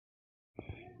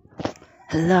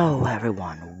Hello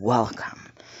everyone,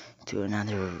 welcome to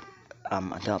another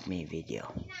Adopt Me video.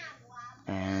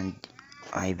 And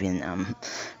I've been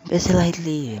busy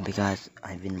lately because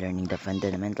I've been learning the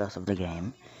fundamentals of the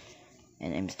game,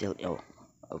 and I'm still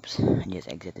oops, I just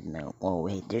exited my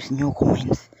wait, there's no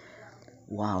coins.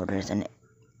 Wow, is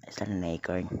that an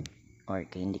acorn or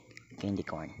candy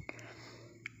corn?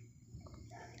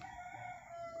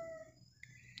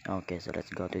 Okay, so let's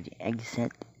go to the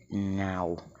exit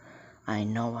now. I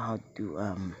know how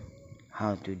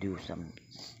to do some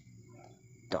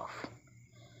stuff.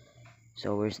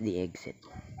 So where's the exit?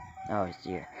 Oh, it's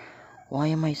here. Why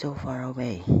am I so far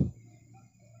away?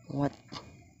 What?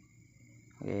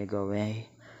 Okay, go away.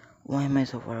 Why am I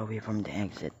so far away from the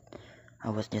exit? I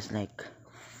was just like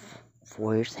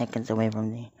 4 seconds away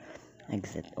from the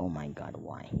exit. Oh my god,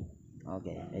 why?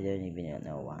 Okay, I don't even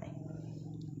know why.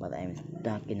 But I'm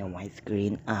stuck in a white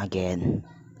screen again.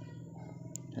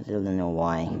 I still don't know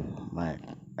why. But,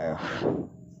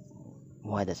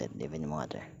 why does it even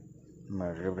matter?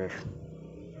 Murder.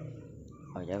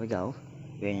 Oh, there we go.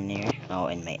 We're in here. Oh,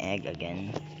 and my egg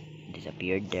again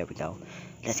disappeared. There we go.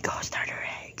 Let's go, starter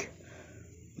egg.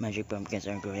 Magic pumpkins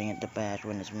are growing at the patch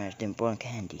when smashed in pork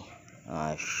candy.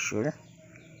 Sure.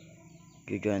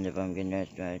 You join the pumpkin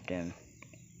nest, right?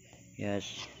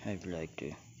 Yes, I'd like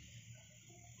to.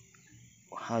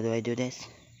 How do I do this?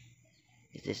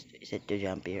 Is it to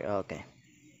jump here? Oh, okay.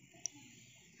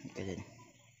 Okay then.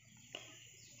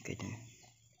 Okay then.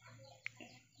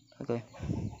 Okay.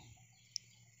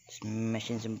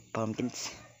 Smashing some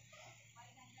pumpkins.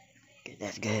 Okay,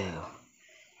 let's go.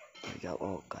 There we go.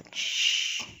 Oh god,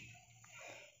 shh.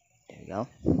 There we go.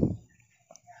 There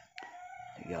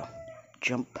we go.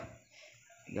 Jump. There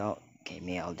we go. Give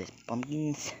me all these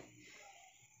pumpkins.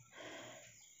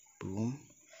 Boom.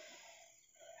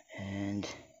 And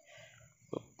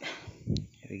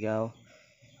here we go.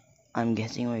 I'm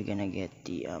guessing we're gonna get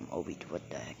the oh wait, what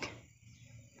the heck?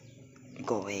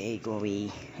 Go away, go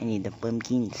away. I need the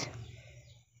pumpkins.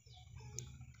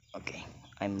 Okay,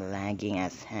 I'm lagging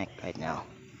as heck right now.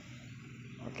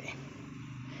 Okay.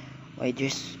 Wait,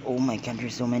 oh my god,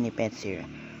 there's so many pets here.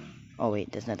 Oh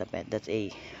wait, that's not a pet, that's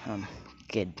a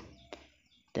kid.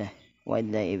 Why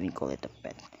did I even call it a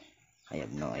pet? I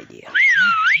have no idea.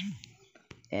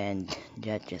 And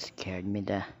that just scared me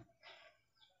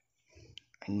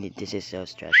this is so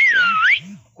stressful.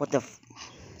 What the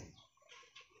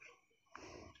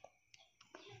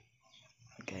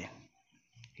okay.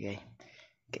 Okay.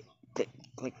 Okay.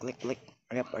 Click.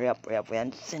 Hurry up.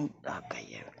 And send.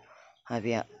 Okay,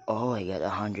 yeah. Oh, I got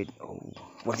 100. Oh,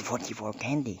 44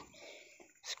 candy.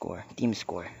 Team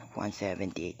score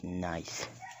 178. Nice.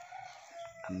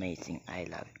 Amazing. I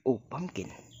love it. Oh, pumpkin.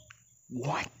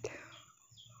 What?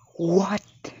 What?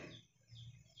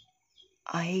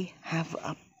 I have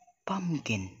a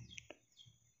pumpkin.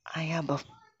 I have a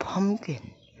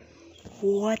pumpkin.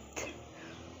 What?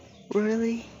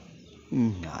 Really?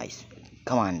 Nice.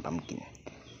 Come on, pumpkin.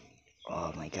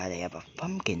 Oh my god, I have a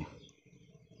pumpkin.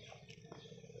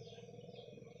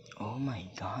 Oh my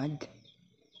god.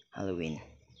 Halloween.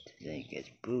 Today gets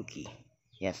spooky.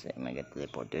 Yes, I'm gonna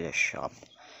teleport to the shop.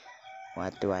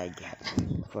 What do I get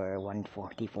for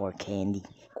 144 candy?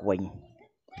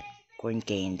 Corn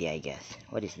candy, I guess.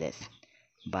 What is this?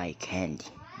 Buy candy.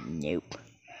 Nope.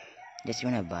 Just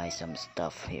wanna buy some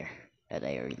stuff here that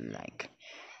I really like.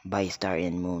 Buy Star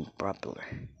and Moon Popular.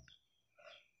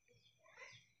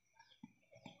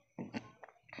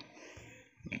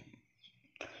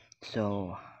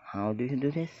 So, how do you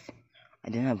do this? I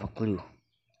don't have a clue.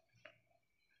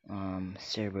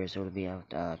 Servers will be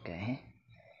out. Okay.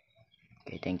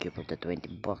 Okay, thank you for the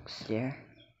 20 bucks there.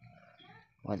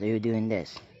 What are you doing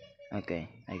this? Okay,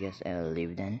 I guess I'll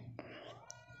leave then.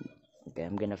 Okay,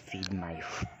 I'm gonna feed my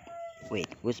wait,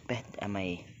 whose pet am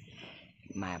I?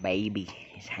 My baby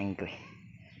is hungry.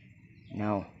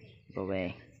 No, go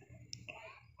away.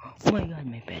 Oh my god,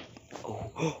 my pet.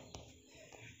 Oh.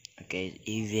 Okay,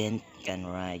 event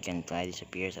can fly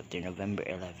disappears after November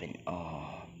 11.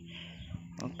 Oh.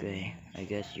 Okay, I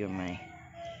guess you're my.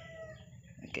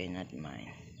 Okay, not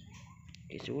mine.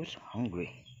 This was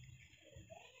hungry.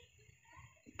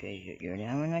 Okay, you're the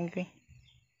one hungry?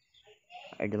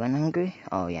 Are the one hungry?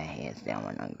 Oh yeah, he is the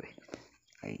one hungry.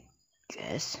 I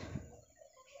guess.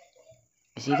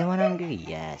 Is he the one hungry?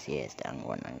 Yes, he is the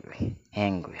one hungry.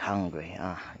 Hungry.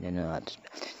 I don't know how to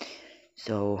spell.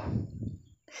 So,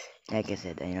 like I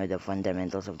said, I know the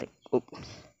fundamentals of the. Oops.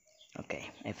 Okay,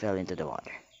 I fell into the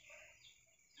water.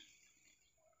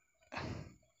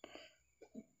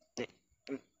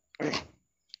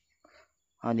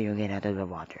 How do you get out of the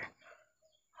water?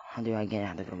 How do I get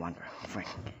out of the water? Frick.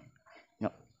 No.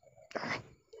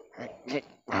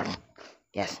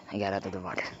 Yes, I got out of the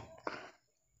water.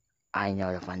 I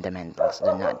know the fundamentals.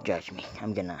 Do not judge me.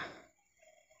 I'm gonna.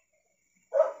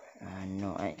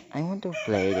 No, I want to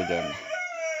play it again.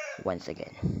 Once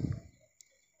again.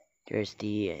 There's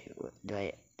the.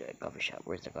 The coffee shop?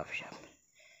 Where's the coffee shop?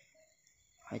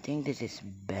 I think this is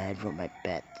bad for my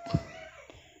pet.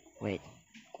 Wait,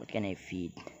 what can I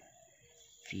feed?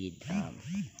 Feed,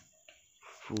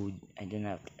 food. I don't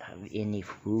have any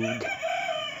food.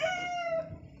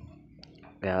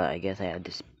 Well, I guess I have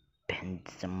to spend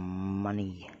some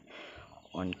money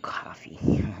on coffee.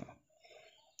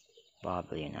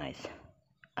 Probably nice.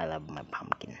 I love my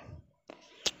pumpkin.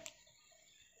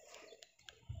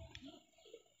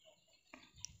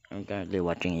 I'm currently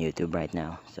watching YouTube right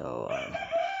now, so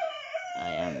I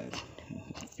am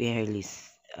fairly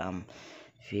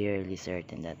fairly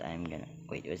certain that I'm gonna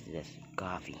wait. What's this?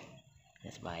 Coffee.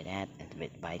 Let's buy that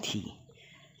and buy tea.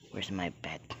 Where's my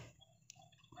pet?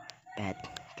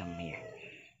 Pet, come here.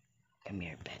 Come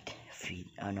here, pet. Feed.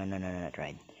 Oh no, not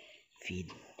right. Feed.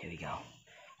 There we go.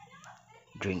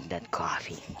 Drink that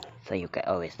coffee. So you can.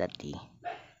 Oh, is that tea?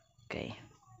 Okay.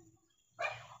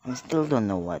 I still don't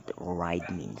know what ride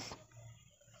means.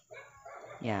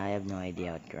 Yeah, I have no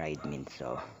idea what ride means,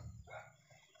 so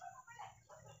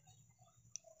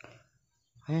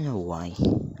I don't know why.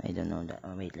 I don't know that.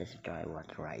 Oh, wait, let's try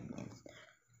what ride means.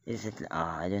 Is it?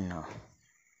 I don't know.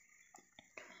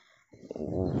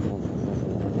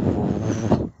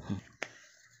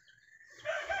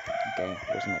 Okay,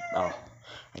 where's my? Oh,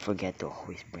 I forget to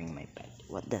always bring my pet.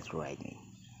 What does ride mean?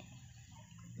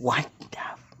 What the?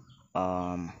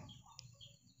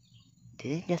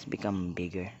 Did it just become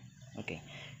bigger? Okay,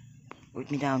 put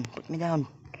me down. Put me down.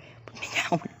 Put me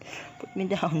down. Put me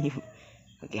down. You.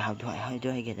 Okay, how do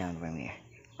I get down from here?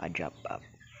 I drop up.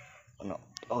 Oh, no.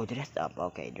 Oh, dressed up.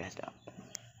 Okay, dressed up.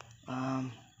 How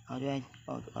do I?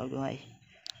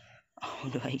 How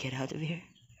do I get out of here?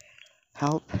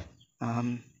 Help.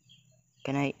 Can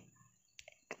I?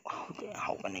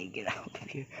 How can I get out of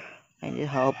here? I need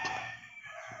help.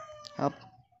 Help.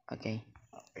 Okay.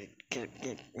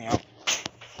 Get me out.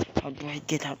 How do I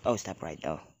get out? Oh, stop right.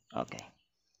 Oh, okay.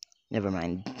 Never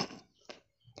mind.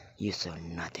 You saw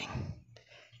nothing.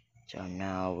 So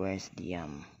now, where's the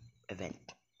event?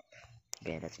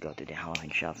 Okay, let's go to the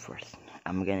Halloween shop first.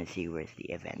 I'm gonna see where's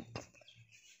the event.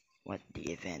 What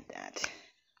the event at?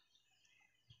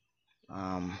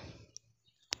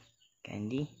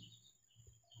 Candy.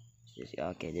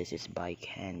 Okay. This is buy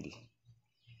candy.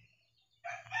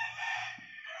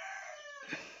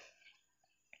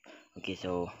 Okay,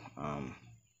 so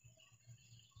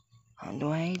how do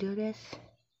I do this?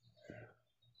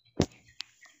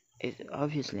 It's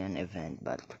obviously an event,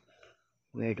 but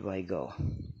where do I go?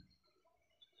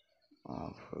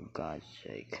 Oh, for God's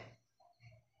sake.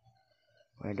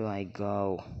 Where do I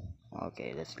go?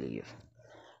 Okay, let's leave.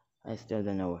 I still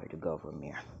don't know where to go from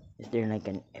here. Is there like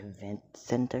an event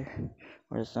center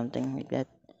or something like that?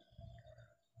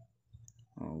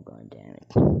 Oh, God damn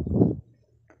it.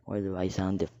 Why do I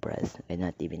sound depressed? I'm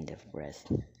not even depressed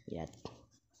yet.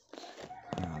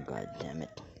 Oh, God damn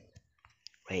it.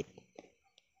 Wait.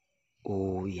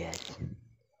 Oh, yes.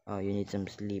 Oh, you need some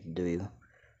sleep, do you?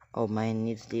 Oh, mine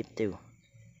needs sleep too.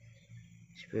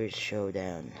 Spirit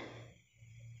Showdown.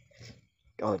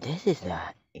 Oh, this is the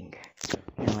Inger.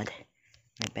 You know what?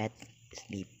 My pet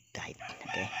sleep tight,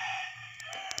 okay?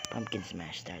 Pumpkin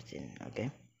Smash starts in,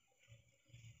 okay?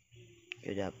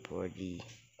 Good up for the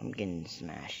Pumpkin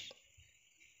Smash.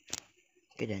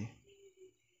 Good then.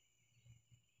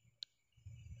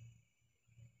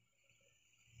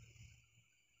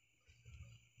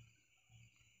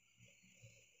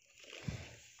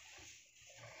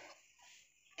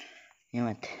 You know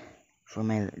what? For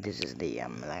my this is the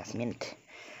last minute.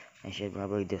 I should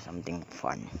probably do something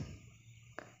fun.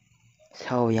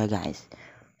 So yeah, guys.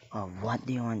 What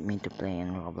do you want me to play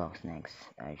in Roblox next?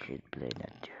 I should play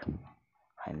that too.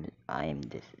 I'm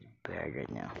this bird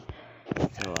right now.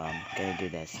 So can I do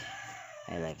this?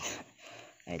 I like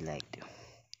I'd like to.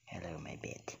 Hello my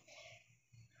pet.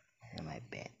 Hello my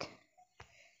pet.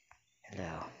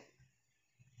 Hello.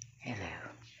 Hello.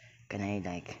 Can I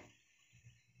like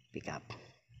pick up?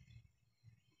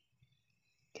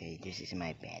 Okay, this is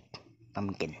my pet.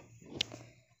 Pumpkin.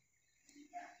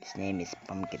 His name is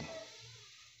Pumpkin.